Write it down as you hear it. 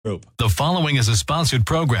Group. The following is a sponsored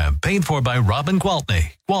program paid for by Robin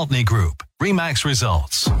Gwaltney. Gwaltney Group. RE/MAX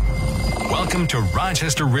results. Welcome to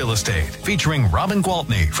Rochester Real Estate, featuring Robin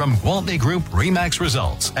Gwaltney from Gwaltney Group-RE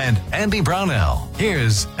results and Andy Brownell.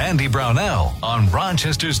 Here's Andy Brownell on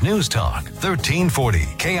Rochester's News Talk, 1340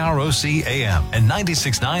 KROC AM and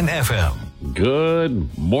 96.9 FM.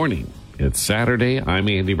 Good morning. It's Saturday. I'm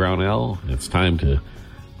Andy Brownell. It's time to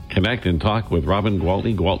connect and talk with Robin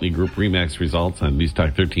Gwaltney, Gwaltney Group-RE results on News Talk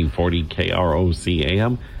 1340 KROC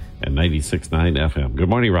AM and 96.9 FM. Good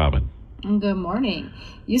morning, Robin. Good morning.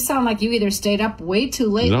 You sound like you either stayed up way too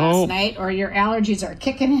late last night or your allergies are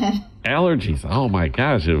kicking in. Allergies. Oh my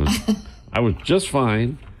gosh. I was just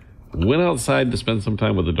fine. Went outside to spend some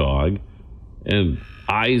time with the dog and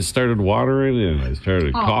eyes started watering and I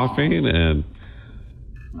started coughing and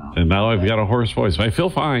now I've got a hoarse voice. I feel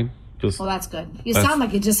fine. Well, that's good. You sound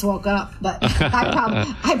like you just woke up, but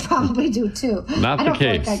I probably do too. Not the case. I don't feel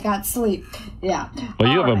like I got sleep. Yeah.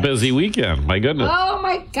 Well, you have a busy weekend. My goodness. Oh,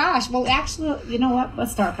 my gosh. Well, actually, you know what?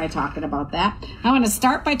 Let's start by talking about that. I want to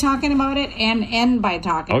start by talking about it and end by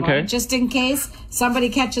talking about it, just in case somebody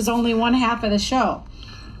catches only one half of the show.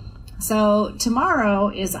 So tomorrow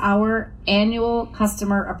is our annual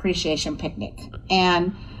customer appreciation picnic.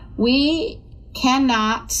 And we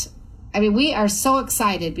are so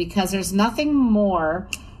excited because there's nothing more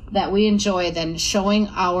that we enjoy than showing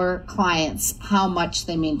our clients how much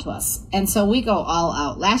they mean to us. And so we go all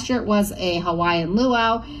out. Last year it was a Hawaiian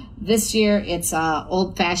luau. This year it's a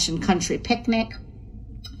old-fashioned country picnic.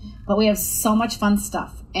 But we have so much fun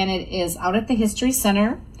stuff. And it is out at the History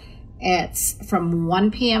Center. It's from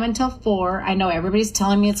 1 p.m. until 4. I know everybody's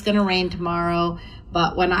telling me it's going to rain tomorrow.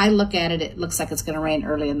 But when I look at it, it looks like it's going to rain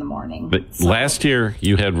early in the morning. But last year,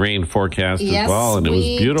 you had rain forecast as well, and it was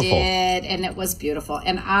beautiful. Yes, we did, and it was beautiful.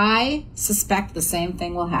 And I suspect the same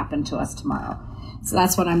thing will happen to us tomorrow. So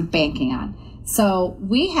that's what I'm banking on. So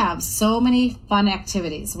we have so many fun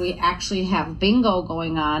activities. We actually have bingo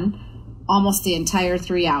going on almost the entire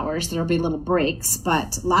 3 hours. There will be little breaks,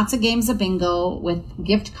 but lots of games of bingo with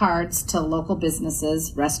gift cards to local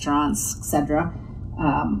businesses, restaurants, etc.,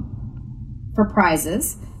 for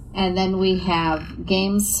prizes. And then we have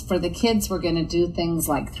games for the kids. We're going to do things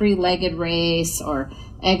like three-legged race or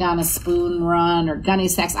egg on a spoon run or gunny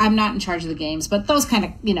sacks. I'm not in charge of the games, but those kind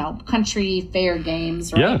of, country fair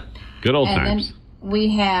games, right? Yeah, good old times. And then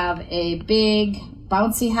we have a big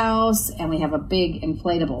bouncy house and we have a big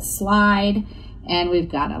inflatable slide. And we've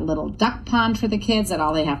got a little duck pond for the kids that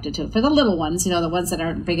all they have to do, for the little ones, the ones that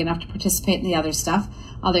aren't big enough to participate in the other stuff,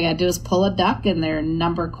 all they got to do is pull a duck and their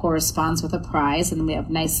number corresponds with a prize. And then we have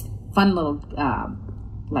nice, fun little,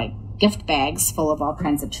 gift bags full of all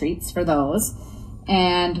kinds of treats for those.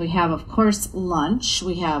 And we have, of course, lunch.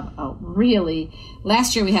 We have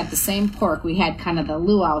last year we had the same pork. We had kind of the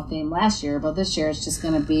luau theme last year, but this year it's just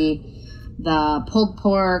going to be the pulled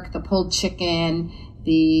pork, the pulled chicken,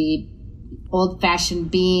 the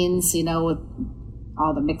old-fashioned beans, with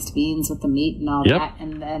all the mixed beans with the meat and all that.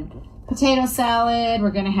 And then potato salad.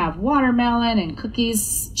 We're going to have watermelon and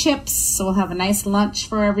cookies, chips. So we'll have a nice lunch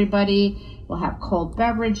for everybody. We'll have cold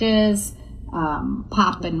beverages,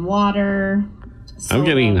 pop and water. I'm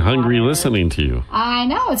getting hungry listening to you. I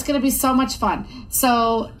know. It's going to be so much fun.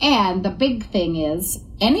 So, and the big thing is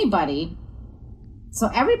everybody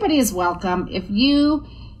is welcome. If you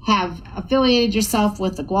have affiliated yourself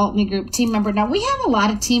with the Gwaltney Group team member. Now, we have a lot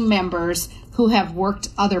of team members who have worked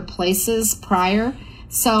other places prior.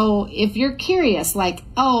 So if you're curious,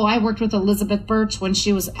 I worked with Elizabeth Birch when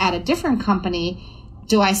she was at a different company,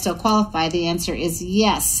 do I still qualify? The answer is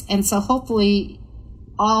yes. And so hopefully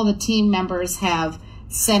all the team members have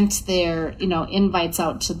sent their, invites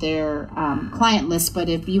out to their client list. But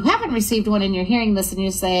if you haven't received one and you're hearing this and you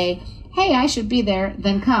say, hey, I should be there,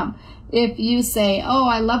 then come. If you say, oh,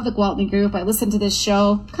 I love the Gwaltney Group, I listen to this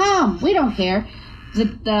show, come. We don't care.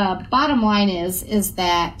 The bottom line is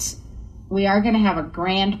that we are going to have a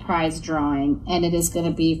grand prize drawing, and it is going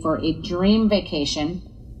to be for a dream vacation.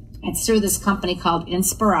 It's through this company called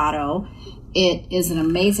Inspirato. It is an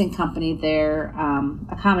amazing company. Their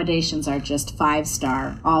accommodations are just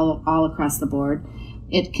 5-star all across the board.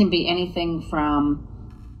 It can be anything from,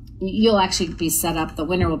 you'll actually be set up, the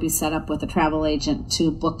winner will be set up with a travel agent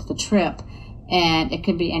to book the trip. And it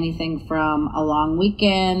can be anything from a long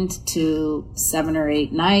weekend to 7 or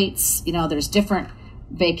 8 nights. There's different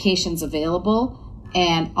vacations available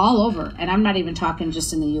and all over. And I'm not even talking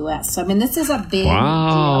just in the U.S. So, this is a big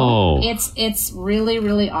deal. It's really,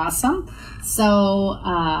 really awesome. So,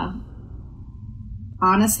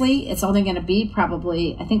 honestly, it's only going to be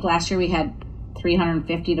probably, I think last year we had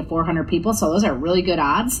 350 to 400 people. So those are really good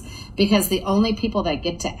odds, because the only people that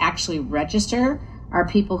get to actually register are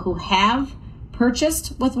people who have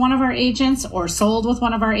purchased with one of our agents or sold with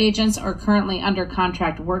one of our agents or currently under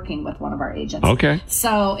contract working with one of our agents. Okay.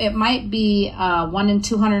 So it might be 1 in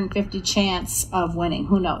 250 chance of winning.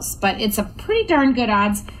 Who knows? But it's a pretty darn good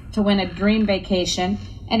odds to win a dream vacation.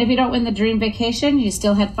 And if you don't win the dream vacation, you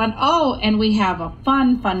still had fun. Oh, and we have a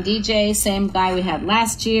fun DJ, same guy we had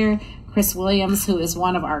last year, Chris Williams, who is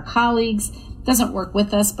one of our colleagues. Doesn't work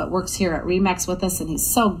with us, but works here at RE/MAX with us, and he's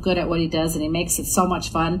so good at what he does, and he makes it so much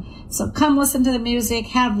fun. So come listen to the music,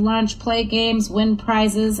 have lunch, play games, win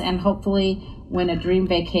prizes, and hopefully win a dream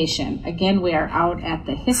vacation. Again, we are out at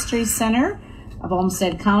the History Center of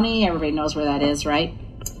Olmsted County. Everybody knows where that is, right?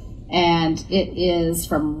 And it is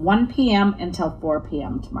from 1 p.m. until 4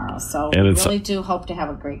 p.m. tomorrow. So we really do hope to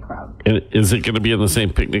have a great crowd. Is it going to be in the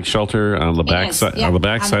same picnic shelter on the back side, on the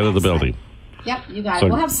back side of the building? Yep, you got it.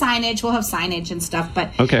 We'll have signage and stuff,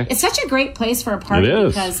 but okay. It's such a great place for a party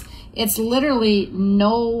because it's literally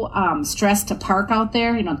no stress to park out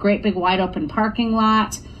there. You know, great big wide open parking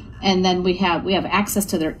lot, and then we have access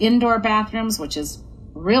to their indoor bathrooms, which is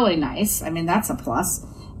really nice. I mean, that's a plus,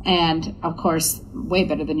 and of course, way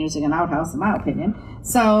better than using an outhouse, in my opinion.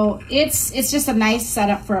 So it's just a nice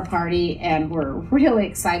setup for a party, and we're really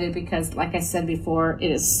excited because, like I said before,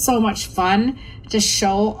 it is so much fun to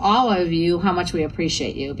show all of you how much we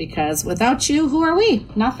appreciate you, because without you, who are we?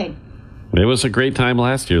 Nothing. It was a great time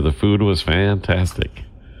last year. The food was fantastic.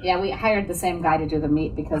 Yeah, we hired the same guy to do the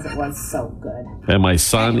meat because it was so good. And my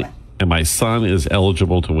son is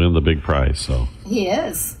eligible to win the big prize. So he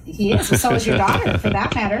is. So is your daughter, for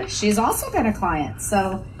that matter. She's also been a client.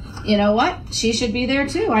 So you know what? She should be there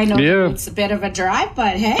too. I know it's a bit of a drive,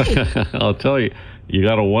 but hey. I'll tell you, you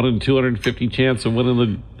got a 1 in 250 chance of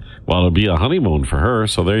winning it'll be a honeymoon for her,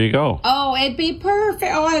 so there you go. Oh, it'd be perfect.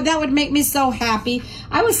 Oh, that would make me so happy.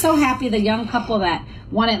 I was so happy the young couple that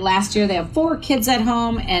won it last year. They have 4 kids at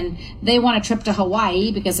home, and they won a trip to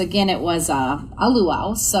Hawaii because, again, it was a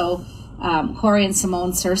luau. So Corey and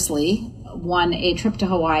Simone Sursley won a trip to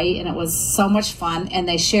Hawaii, and it was so much fun, and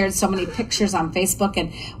they shared so many pictures on Facebook,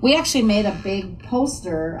 and we actually made a big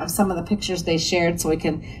poster of some of the pictures they shared so we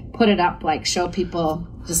can put it up, like show people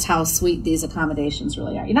just how sweet these accommodations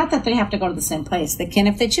really are. Not that they have to go to the same place. They can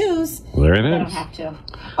if they choose. There it is. They don't have to.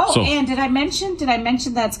 Oh, and did I mention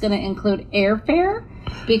that's going to include airfare?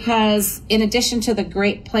 Because in addition to the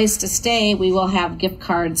great place to stay, we will have gift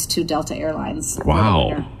cards to Delta Airlines.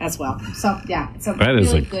 Wow. As well. So, yeah. It's a that really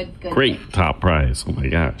is a good great thing. Top prize. Oh, my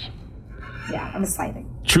gosh. Yeah, I'm excited.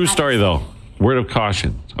 True story, though. Word of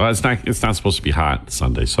caution. Well, it's not supposed to be hot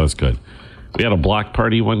Sunday, so that's good. We had a block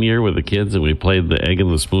party one year with the kids, and we played the egg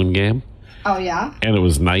and the spoon game. Oh, yeah? And it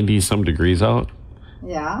was 90-some degrees out.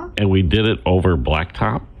 Yeah? And we did it over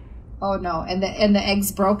blacktop. Oh, no. And the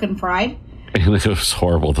eggs broke and fried? And it was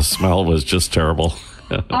horrible. The smell was just terrible.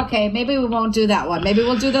 Okay, maybe we won't do that one. Maybe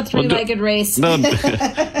we'll do the three-legged race. No,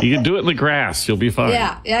 you can do it in the grass. You'll be fine.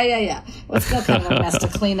 Yeah. Well, it's still kind of a mess to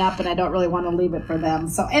clean up, and I don't really want to leave it for them.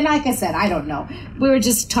 So, and like I said, I don't know. We were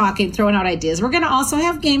just talking, throwing out ideas. We're going to also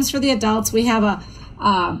have games for the adults. We have a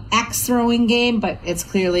axe throwing game, but it's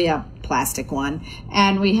clearly a plastic one.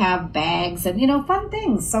 And we have bags and, fun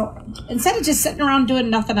things. So instead of just sitting around doing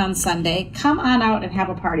nothing on Sunday, come on out and have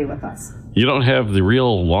a party with us. You don't have the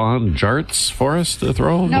real lawn jarts for us to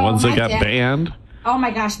throw? No, the ones that got banned? Oh my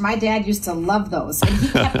gosh, my dad used to love those. And he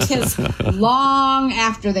kept his long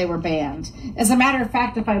after they were banned. As a matter of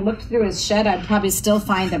fact, if I looked through his shed, I'd probably still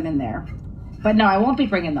find them in there. But no, I won't be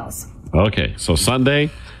bringing those. Okay, so Sunday,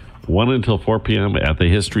 1 until 4 p.m. at the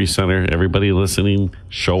History Center. Everybody listening,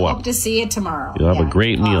 show up. Hope to see you tomorrow. You'll have a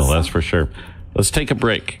great meal, that's for sure. Let's take a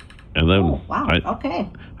break. And then, okay.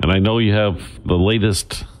 And I know you have the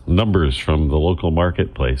latest numbers from the local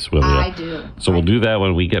marketplace with you. I do. So we'll do that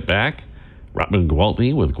when we get back. Robin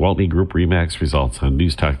Gwaltney with Gwaltney Group-RE results on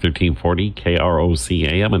News Talk 1340, KROC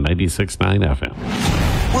AM and 96.9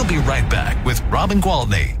 FM. We'll be right back with Robin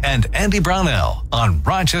Gwaltney and Andy Brownell on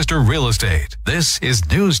Rochester Real Estate. This is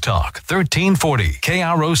News Talk 1340,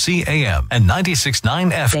 KROC AM and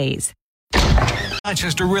 96.9 FM.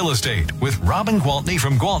 Rochester Real Estate with Robin Gwaltney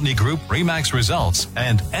from Gwaltney Group-RE results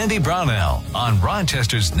and Andy Brownell on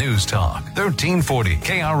Rochester's News Talk 1340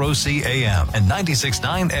 KROC AM and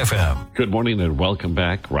 96.9 FM. Good morning and welcome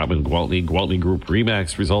back. Robin Gwaltney, Gwaltney Group-RE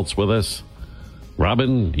results with us.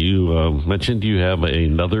 Robin, you mentioned you have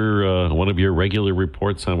another one of your regular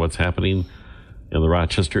reports on what's happening in the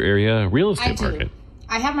Rochester area real estate market.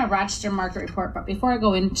 I have my Rochester market report, but before I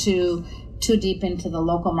go too deep into the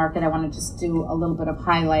local market, I want to just do a little bit of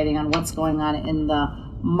highlighting on what's going on in the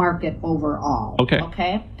market overall.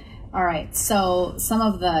 Okay. All right. So some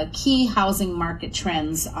of the key housing market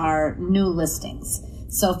trends are new listings.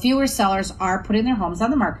 So fewer sellers are putting their homes on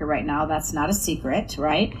the market right now. That's not a secret,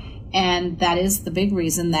 right? And that is the big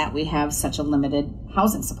reason that we have such a limited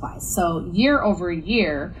housing supply. So year over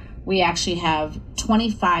year, we actually have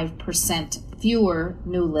 25% fewer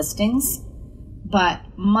new listings, but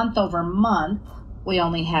month over month, we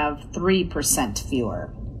only have 3%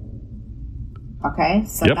 fewer. Okay,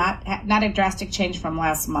 so not a drastic change from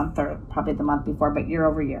last month or probably the month before, but year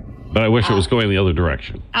over year. But I wish it was going the other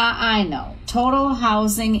direction. I know. Total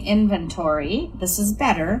housing inventory, this is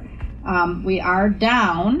better. We are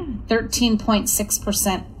down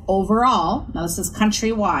 13.6% overall. Now, this is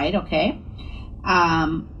countrywide, okay?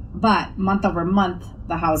 But month over month,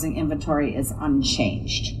 the housing inventory is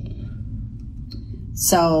unchanged.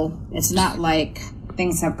 So it's not like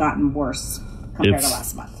things have gotten worse compared to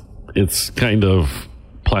last month. It's kind of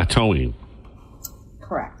plateauing.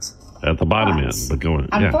 Correct. At the bottom end, but going.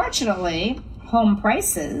 Unfortunately, home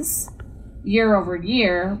prices year over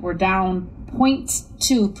year were down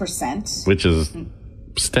 0.2%. Which is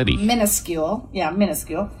steady. Minuscule. Yeah,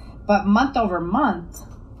 minuscule. But month over month,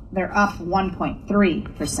 they're up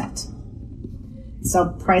 1.3%.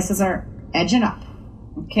 So prices are edging up.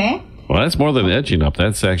 Okay? Well, that's more than edging up.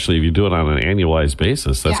 That's actually, if you do it on an annualized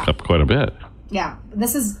basis, that's up quite a bit. Yeah.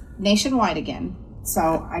 This is nationwide again.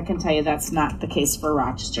 So I can tell you that's not the case for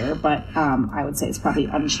Rochester, but I would say it's probably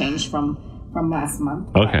unchanged from last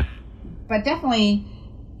month. Okay. But definitely,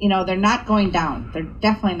 they're not going down. They're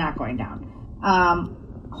definitely not going down.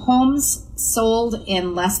 Homes sold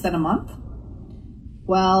in less than a month.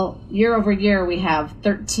 Well, year over year, we have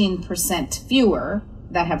 13% fewer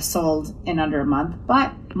that have sold in under a month.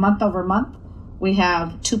 But month over month, we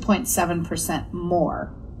have 2.7%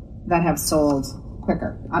 more that have sold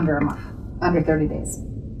quicker, under a month, under 30 days.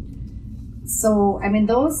 So,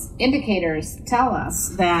 those indicators tell us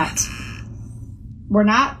that we're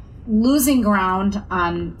not losing ground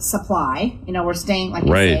on supply. We're staying, like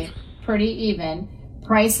you say, pretty even.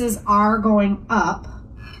 Prices are going up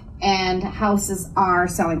and houses are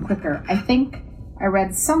selling quicker. I think I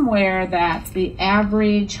read somewhere that the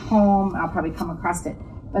average home, I'll probably come across it,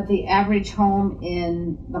 but the average home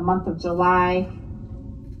in the month of July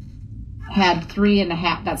had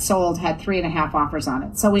 3.5 offers on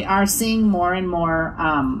it. So we are seeing more and more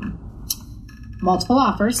multiple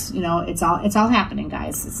offers. It's all happening,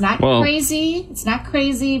 guys. It's not crazy. It's not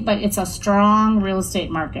crazy, but it's a strong real estate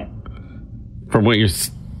market. From what you're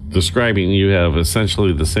describing, you have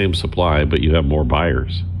essentially the same supply, but you have more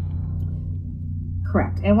buyers.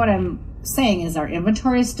 Correct. And what I'm saying is our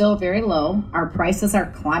inventory is still very low. Our prices are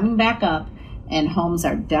climbing back up, and homes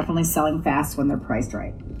are definitely selling fast when they're priced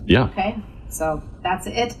right. Yeah. Okay. So that's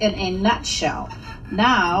it in a nutshell.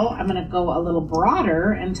 Now I'm going to go a little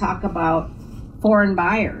broader and talk about foreign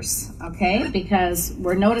buyers, okay? Because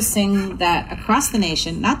we're noticing that across the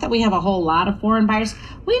nation, not that we have a whole lot of foreign buyers,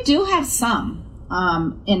 we do have some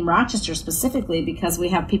in Rochester specifically, because we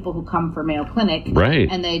have people who come for Mayo Clinic,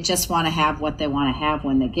 and they just want to have what they want to have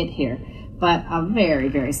when they get here. But a very,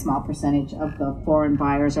 very small percentage of the foreign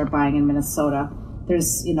buyers are buying in Minnesota.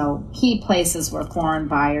 There's, key places where foreign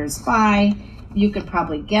buyers buy. You could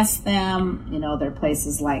probably guess them. There are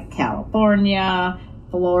places like California,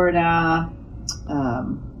 Florida.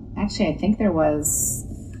 Actually, I think they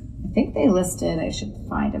listed, I should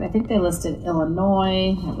find it. I think they listed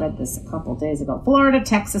Illinois. I read this a couple days ago. Florida,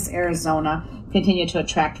 Texas, Arizona continue to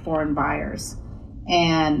attract foreign buyers.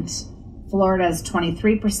 And Florida is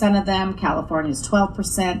 23% of them. California is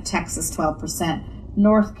 12%. Texas, 12%.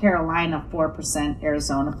 North Carolina, 4%,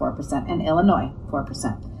 Arizona, 4%, and Illinois,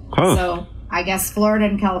 4%. Huh. So I guess Florida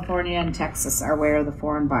and California and Texas are where the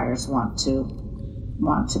foreign buyers want to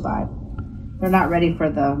buy. They're not ready for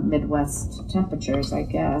the Midwest temperatures, I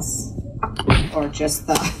guess, or just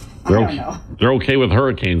I don't know. They're okay with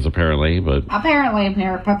hurricanes, apparently, but apparently.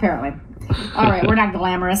 All right, we're not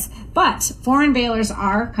glamorous, but foreign bailers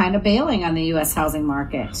are kind of bailing on the U.S. housing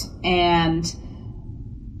market, and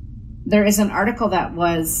there is an article that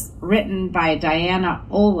was written by Diana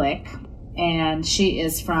Olick, and she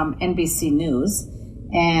is from NBC News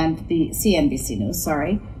and the CNBC News,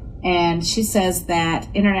 and she says that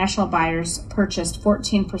international buyers purchased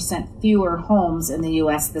 14% fewer homes in the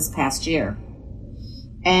U.S. this past year,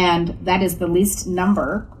 and that is the least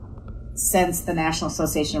number since the National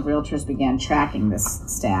Association of Realtors began tracking this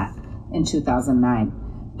stat in 2009.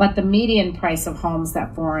 But the median price of homes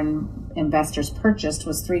that foreign investors purchased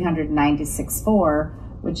was $396,400,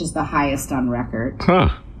 which is the highest on record. Huh.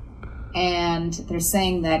 And they're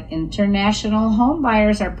saying that international home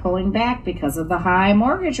buyers are pulling back because of the high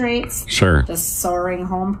mortgage rates, Sure. the soaring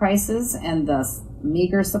home prices, and the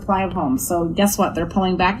meager supply of homes. So guess what? They're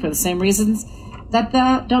pulling back for the same reasons that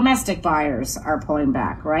the domestic buyers are pulling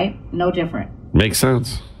back, right? No different. Makes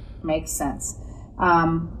sense. Makes sense.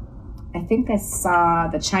 I think I saw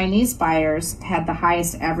the Chinese buyers had the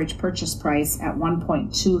highest average purchase price at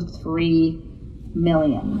 $1.23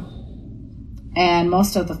 million. And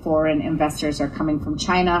most of the foreign investors are coming from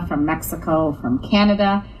China, from Mexico, from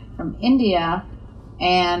Canada, from India,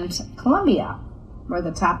 and Colombia were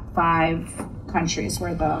the top 5 countries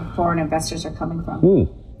where the foreign investors are coming from. Ooh.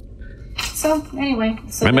 So anyway.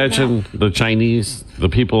 So I imagine the Chinese, the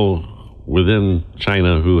people within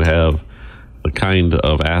China who have the kind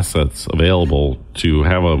of assets available to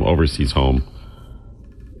have an overseas home,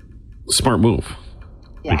 smart move.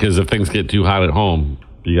 Yeah. Because if things get too hot at home,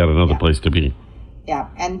 you got another place to be. Yeah,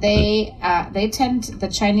 and the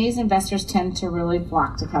Chinese investors tend to really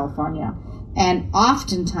flock to California. And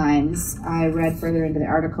oftentimes, I read further into the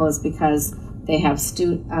article, is because they have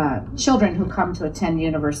children who come to attend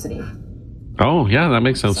university. Oh, yeah, that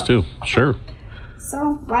makes sense too. Sure.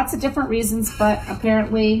 So lots of different reasons, but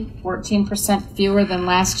apparently 14% fewer than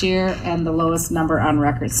last year and the lowest number on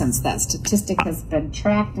record since that statistic has been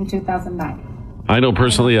tracked in 2009. I know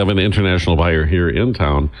personally of an international buyer here in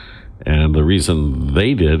town, and the reason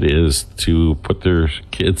they did is to put their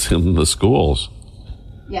kids in the schools.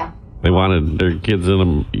 Yeah. They wanted their kids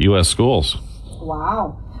in U.S. schools.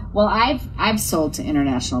 Wow. Well, I've sold to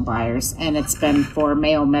international buyers, and it's been for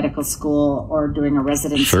Mayo Medical School or doing a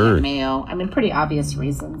residency at Mayo. I mean, pretty obvious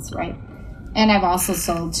reasons, right? And I've also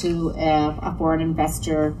sold to a foreign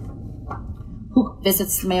investor who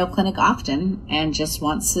visits the Mayo Clinic often and just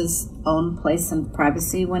wants his own place and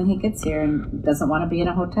privacy when he gets here and doesn't want to be in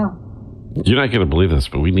a hotel. You're not going to believe this,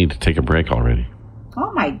 but we need to take a break already.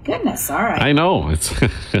 Oh, my goodness. All right. I know. It's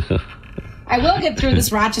I will get through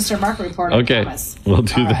this Rochester market report. Okay. I promise. We'll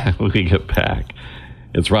do that when we get back.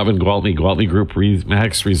 It's Robin Gwaltney, Gwaltney Group-RE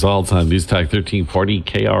results on News Talk 1340,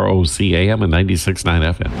 KROC AM and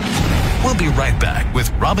 96.9 FM. We'll be right back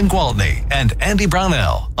with Robin Gwaltney and Andy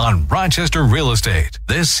Brownell on Rochester Real Estate.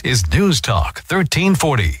 This is News Talk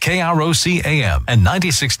 1340, KROC AM and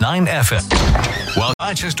 96.9 FM. Well,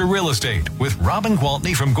 Rochester Real Estate with Robin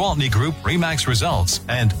Gwaltney from Gwaltney Group-RE results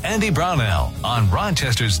and Andy Brownell on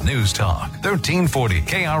Rochester's News Talk 1340,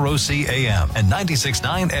 KROC AM and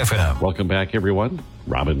 96.9 FM. Welcome back, everyone.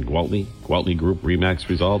 Robin Gwaltney, Gwaltney Group-RE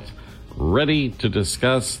results, ready to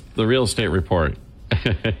discuss the real estate report.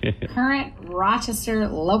 Current Rochester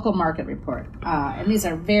local market report. And these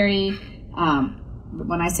are very,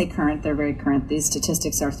 when I say current, they're very current. These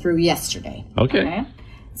statistics are through yesterday. Okay.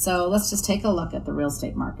 So let's just take a look at the real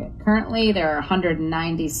estate market. Currently, there are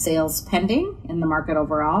 190 sales pending in the market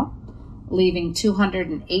overall, leaving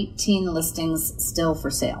 218 listings still for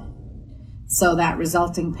sale. So that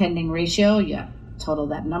resulting pending ratio, total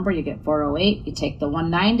that number, you get 408. You take the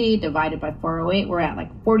 190 divided by 408, we're at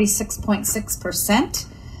like 46.6%.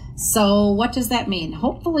 So what does that mean?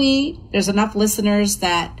 Hopefully there's enough listeners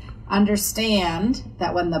that understand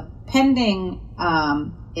that when the pending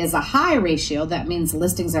is a high ratio, that means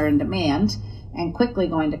listings are in demand and quickly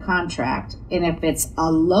going to contract. And if it's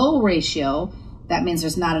a low ratio, that means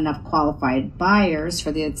there's not enough qualified buyers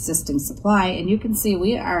for the existing supply. And you can see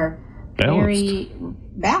we are very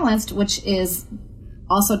balanced, which is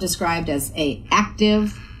also described as a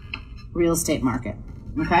active real estate market.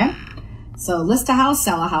 Okay? So list a house,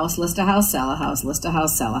 sell a house, list a house, sell a house, list a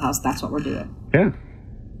house, sell a house. That's what we're doing. Yeah.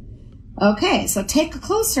 Okay, so take a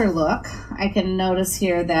closer look. I can notice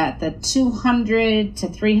here that the $200,000 to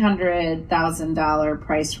 $300,000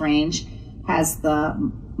 price range has the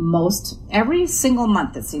most, every single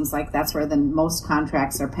month it seems like that's where the most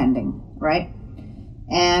contracts are pending, right?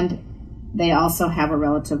 And they also have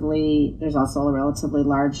there's also a relatively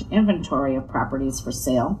large inventory of properties for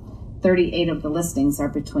sale. 38 of the listings are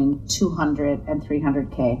between 200 and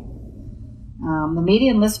 300K. The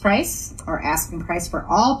median list price, or asking price for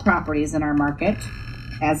all properties in our market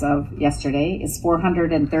as of yesterday, is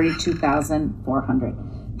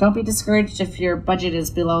 $432,400. Don't be discouraged if your budget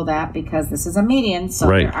is below that, because this is a median, so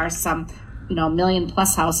there are some, million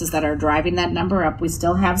plus houses that are driving that number up. We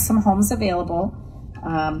still have some homes available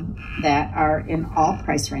that are in all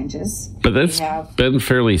price ranges. But that's been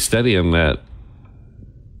fairly steady in that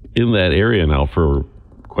area now for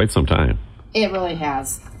quite some time. It really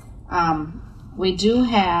has. We do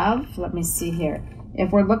have, let me see here.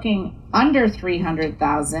 If we're looking under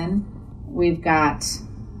 300,000, we've got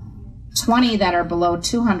 20 that are below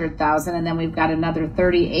 200,000, and then we've got another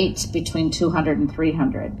 38 between 200 and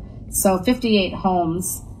 300. So 58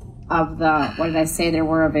 homes of the, what did I say there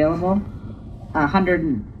were available?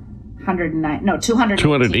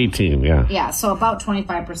 218, yeah. Yeah, so about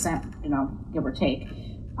 25%, give or take,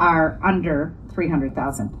 are under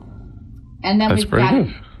 300,000. And then That's we've pretty got,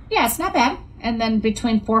 good. Yeah, it's not bad. And then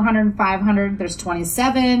between 400 and 500, there's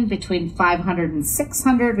 27. Between 500 and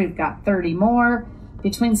 600, we've got 30 more.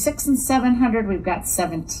 Between 600 and 700, we've got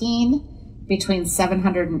 17. Between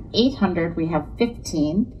 700 and 800, we have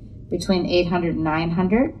 15. Between 800 and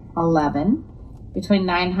 900, 11. Between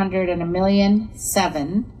 900 and a million,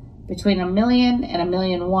 7. Between a million and a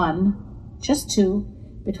million one, just 2.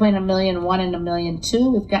 Between a million one and a million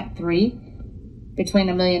two, we've got 3. Between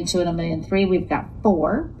a million two and a million three, we've got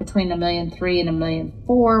 4. Between a million three and a million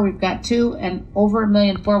four, we've got 2. And over a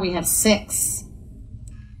million four, we have 6.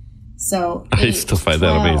 So 8, I still find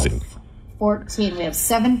 12, that amazing. 14. We have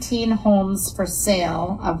 17 homes for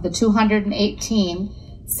sale. Of the 218,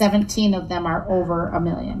 17 of them are over a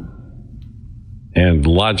million. And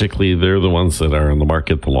logically, they're the ones that are on the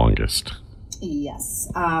market the longest. Yes.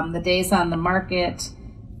 The days on the market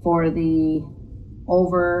for the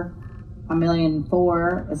over a million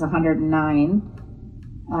four is 109.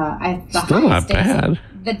 Still not bad.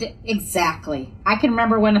 Exactly. I can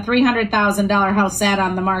remember when a $300,000 house sat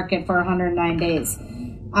on the market for 109 days.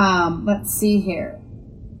 Let's see here.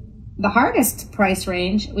 The hardest price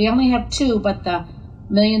range, we only have 2, but the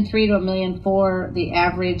 $1,300,000 to $1,400,000, the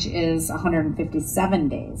average is 157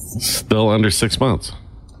 days. Still under 6 months.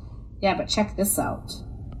 Yeah, but check this out.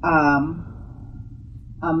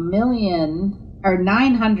 A million or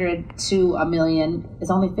 900 to a million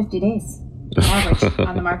is only 50 days average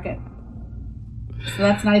on the market. So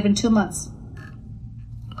that's not even 2 months.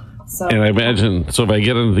 So, and I imagine, so if I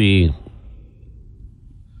get in the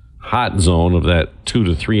hot zone of that 2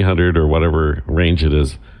 to 300 or whatever range it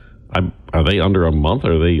is, are they under a month?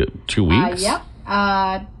 Or are they 2 weeks? Yep.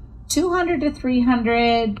 200 to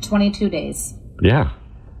 300, 22 days. Yeah.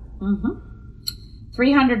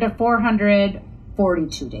 300 to 400,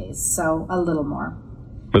 42 days. So a little more.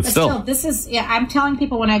 But still, this is, I'm telling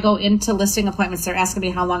people when I go into listing appointments, they're asking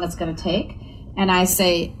me how long it's going to take. And I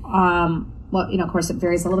say, well, of course it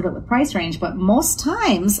varies a little bit with price range, but most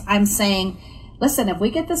times I'm saying, listen, if we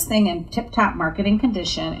get this thing in tip-top marketing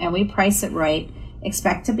condition and we price it right,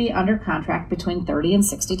 expect to be under contract between 30 and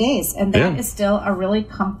 60 days. And that is still a really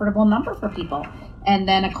comfortable number for people. And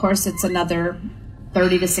then, of course, it's another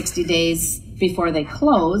 30 to 60 days before they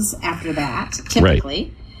close after that, typically.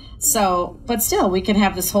 Right. So, but still, we can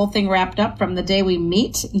have this whole thing wrapped up from the day we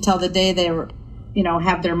meet until the day they,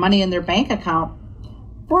 have their money in their bank account.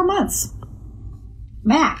 4 months.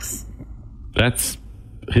 Max. That's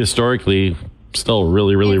historically still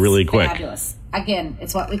really, really, really quick. Fabulous. Again,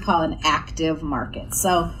 it's what we call an active market.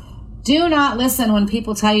 So do not listen when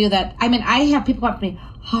people tell you that. I mean, I have people come up to me,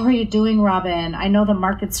 how are you doing, Robin? I know the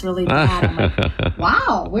market's really bad. I'm like,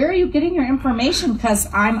 wow, where are you getting your information? Because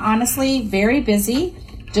I'm honestly very busy,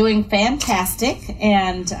 doing fantastic,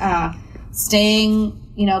 and staying,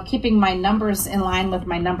 keeping my numbers in line with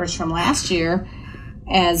my numbers from last year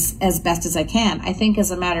as best as I can. I think,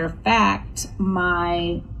 as a matter of fact,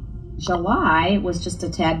 my July was just a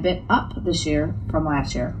tad bit up this year from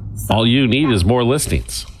last year. So, all you need is more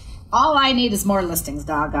listings. All I need is more listings,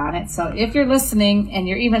 doggone it. So if you're listening and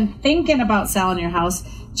you're even thinking about selling your house,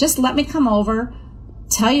 just let me come over,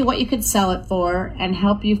 tell you what you could sell it for, and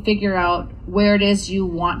help you figure out where it is you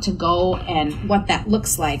want to go and what that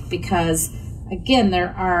looks like. Because, again,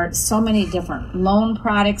 there are so many different loan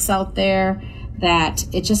products out there that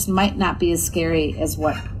it just might not be as scary as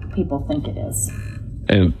what people think it is.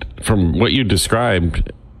 And from what you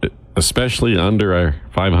described, especially under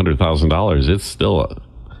 $500,000, it's still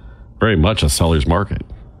very much a seller's market.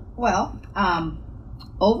 Well,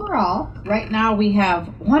 overall, right now we have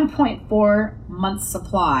 1.4 months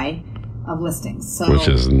supply of listings. So which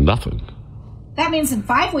is nothing. That means in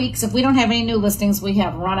 5 weeks, if we don't have any new listings, we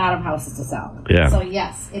have run out of houses to sell. Yeah. So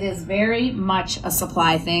yes, it is very much a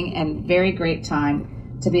supply thing and very great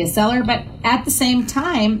time to be a seller. But at the same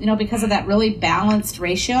time, because of that really balanced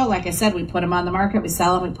ratio, like I said, we put them on the market, we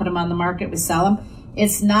sell them, we put them on the market, we sell them.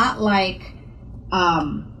 It's not like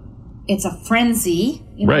it's a frenzy.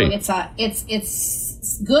 Right.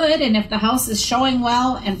 It's good, and if the house is showing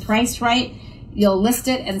well and priced right, you'll list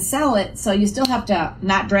it and sell it. So you still have to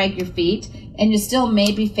not drag your feet, and you still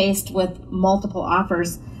may be faced with multiple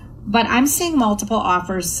offers. But I'm seeing multiple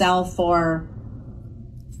offers sell for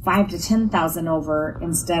 $5,000 to $10,000 over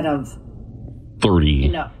instead of 30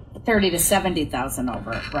 to $70,000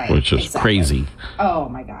 over, right? Which is crazy. Oh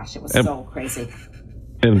my gosh, it was so crazy.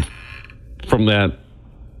 And from that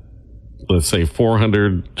let's say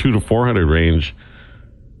 2 to 400 range,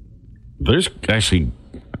 there's actually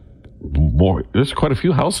more. There's quite a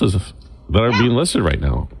few houses that are being listed right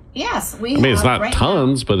now. Yes, I mean, it's not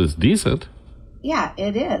tons, but it's decent. Yeah,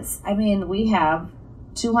 it is. I mean, we have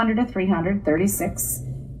 200 to 300, 36,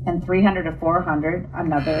 and 300 to 400,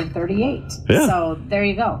 another 38. Yeah. So there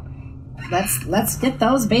you go. Let's get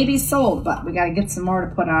those babies sold, but we got to get some more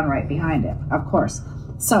to put on right behind it, of course.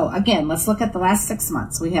 So again, let's look at the last 6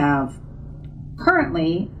 months. We have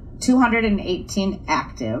currently 218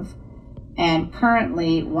 active and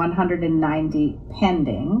currently 190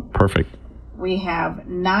 pending. Perfect. We have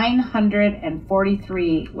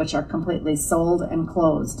 943 which are completely sold and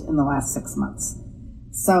closed in the last 6 months.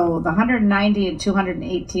 So the 190 and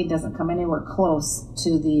 218 doesn't come anywhere close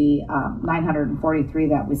to the 943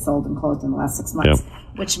 that we sold and closed in the last 6 months,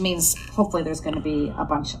 which means hopefully there's going to be a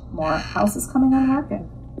bunch more houses coming on the market.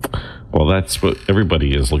 Well, that's what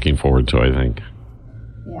everybody is looking forward to, I think.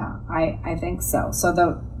 Yeah, I think so. So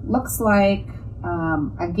looks like,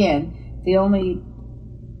 again, the only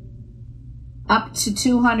up to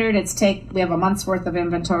 200, we have a month's worth of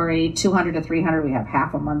inventory. 200 to 300, we have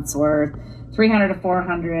half a month's worth. 300 to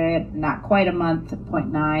 400, not quite a month,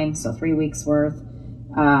 0.9, so 3 weeks worth.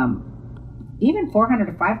 Even 400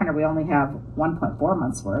 to 500, we only have 1.4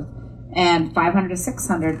 months worth. And 500 to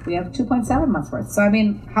 600, we have 2.7 months worth. So, I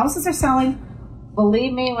mean, houses are selling.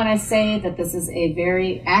 Believe me when I say that this is a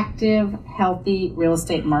very active, healthy real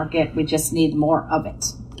estate market. We just need more of it.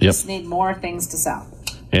 Just need more things to sell.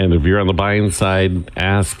 And if you're on the buying side,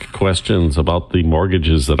 ask questions about the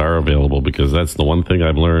mortgages that are available, because that's the one thing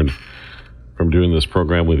I've learned from doing this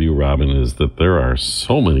program with you, Robin, is that there are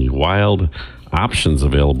so many wild options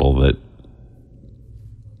available that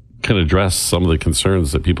can address some of the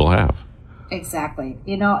concerns that people have. Exactly.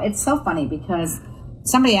 You know, it's so funny because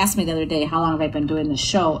somebody asked me the other day, how long have I been doing this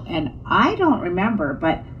show? And I don't remember,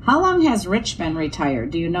 but how long has Rich been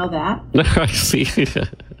retired? Do you know that? I see.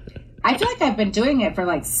 I feel like I've been doing it for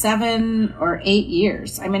like 7 or 8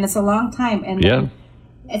 years. I mean, it's a long time. And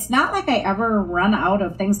it's not like I ever run out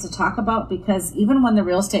of things to talk about, because even when the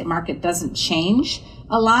real estate market doesn't change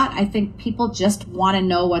a lot, I think people just want to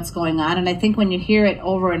know what's going on. And I think when you hear it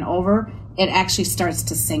over and over, it actually starts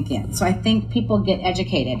to sink in. So I think people get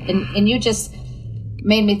educated. And you just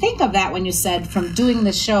made me think of that when you said, from doing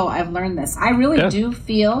this show, I've learned this. I really do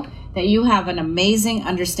feel that you have an amazing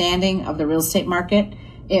understanding of the real estate market.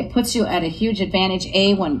 It puts you at a huge advantage,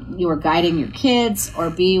 A, when you are guiding your kids, or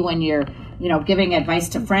B, when you're giving advice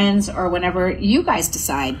to friends, or whenever you guys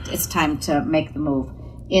decide it's time to make the move.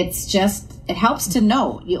 It helps to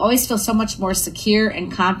know. You always feel so much more secure and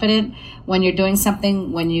confident when you're doing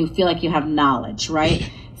something, when you feel like you have knowledge, right?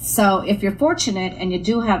 So if you're fortunate and you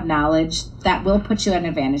do have knowledge, that will put you at an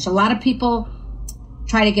advantage. A lot of people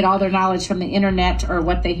try to get all their knowledge from the internet or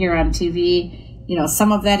what they hear on TV.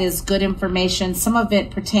 Some of that is good information. Some of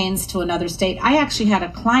it pertains to another state. I actually had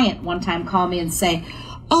a client one time call me and say,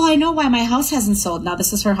 "Oh, I know why my house hasn't sold." Now,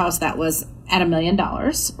 this is her house that was at $1 million,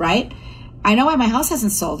 right? "I know why my house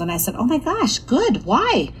hasn't sold." And I said, "Oh my gosh, good.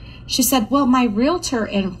 Why?" She said, "Well, my realtor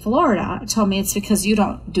in Florida told me it's because you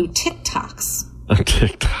don't do TikToks."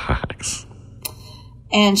 TikToks.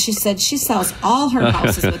 And she said she sells all her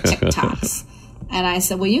houses with TikToks. And I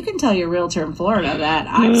said, "Well, you can tell your realtor in Florida that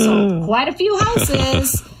I've sold quite a few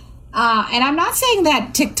houses." And I'm not saying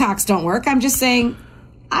that TikToks don't work. I'm just saying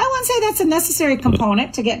I wouldn't say that's a necessary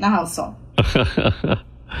component to getting a house sold.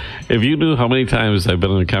 If you knew how many times I've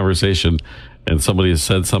been in a conversation and somebody has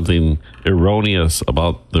said something erroneous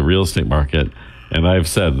about the real estate market, and I've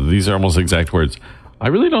said, these are almost exact words, "I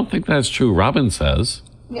really don't think that's true. Robin says."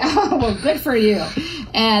 Yeah, well, good for you.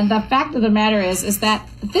 And the fact of the matter is that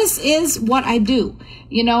this is what I do.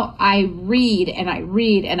 I read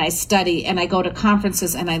and I study and I go to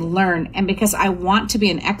conferences and I learn. And because I want to be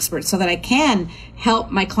an expert so that I can help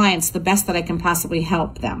my clients the best that I can possibly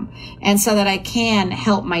help them. And so that I can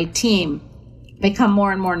help my team become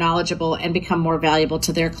more and more knowledgeable and become more valuable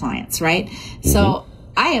to their clients, right? Mm-hmm. So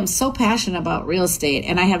I am so passionate about real estate,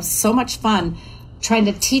 and I have so much fun trying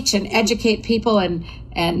to teach and educate people and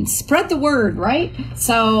spread the word, right?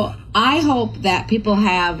 So I hope that people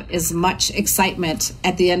have as much excitement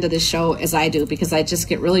at the end of the show as I do, because I just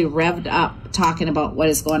get really revved up talking about what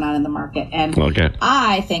is going on in the market. And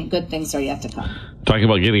I think good things are yet to come. Talking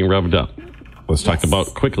about getting revved up. Let's talk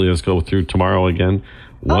about quickly. Let's go through tomorrow again.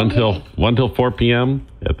 1 till 4 p.m.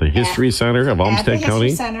 at the History Center of Olmsted County.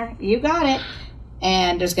 History Center. You got it.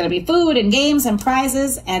 And there's going to be food and games and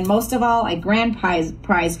prizes, and most of all, a grand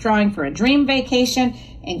prize drawing for a dream vacation,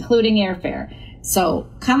 including airfare. So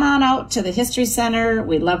come on out to the History Center.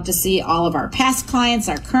 We'd love to see all of our past clients,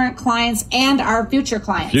 our current clients, and our future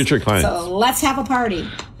clients. So let's have a party.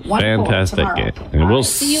 Fantastic. And we'll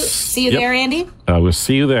see you there, Andy. We'll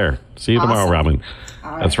see you there. See you tomorrow, Robin.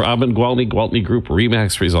 Right. That's Robin Gwaltney, Gwaltney Group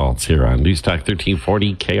RE/MAX Results here on News Talk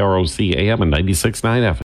 1340 KROC AM and 96.9 FM.